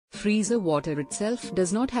Freezer water itself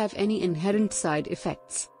does not have any inherent side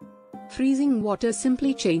effects. Freezing water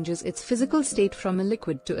simply changes its physical state from a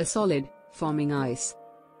liquid to a solid, forming ice.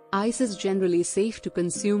 Ice is generally safe to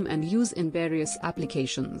consume and use in various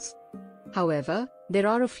applications. However, there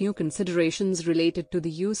are a few considerations related to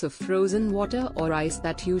the use of frozen water or ice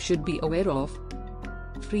that you should be aware of.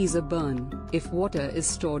 Freezer burn. If water is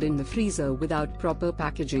stored in the freezer without proper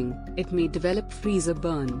packaging, it may develop freezer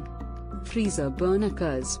burn. Freezer burn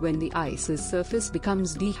occurs when the ice's surface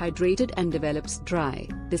becomes dehydrated and develops dry,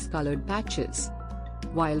 discolored patches.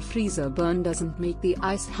 While freezer burn doesn't make the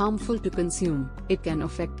ice harmful to consume, it can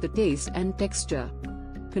affect the taste and texture.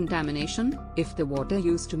 Contamination. If the water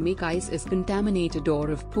used to make ice is contaminated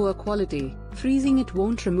or of poor quality, freezing it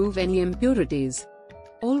won't remove any impurities.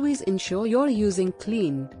 Always ensure you're using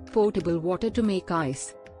clean, potable water to make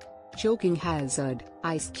ice. Choking hazard.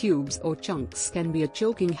 Ice cubes or chunks can be a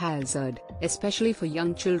choking hazard, especially for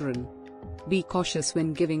young children. Be cautious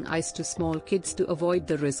when giving ice to small kids to avoid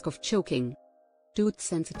the risk of choking. Tooth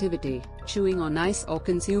sensitivity. Chewing on ice or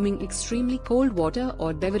consuming extremely cold water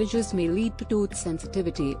or beverages may lead to tooth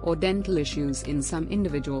sensitivity or dental issues in some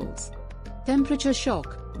individuals. Temperature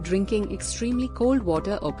shock. Drinking extremely cold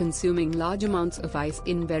water or consuming large amounts of ice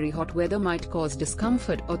in very hot weather might cause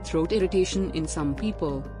discomfort or throat irritation in some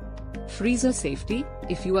people. Freezer safety.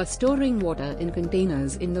 If you are storing water in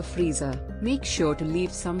containers in the freezer, make sure to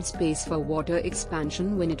leave some space for water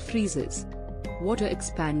expansion when it freezes. Water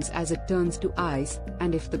expands as it turns to ice,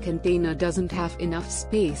 and if the container doesn't have enough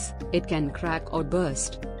space, it can crack or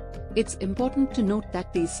burst. It's important to note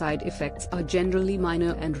that these side effects are generally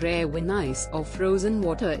minor and rare when ice or frozen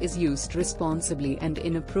water is used responsibly and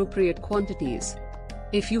in appropriate quantities.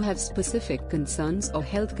 If you have specific concerns or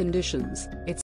health conditions, it's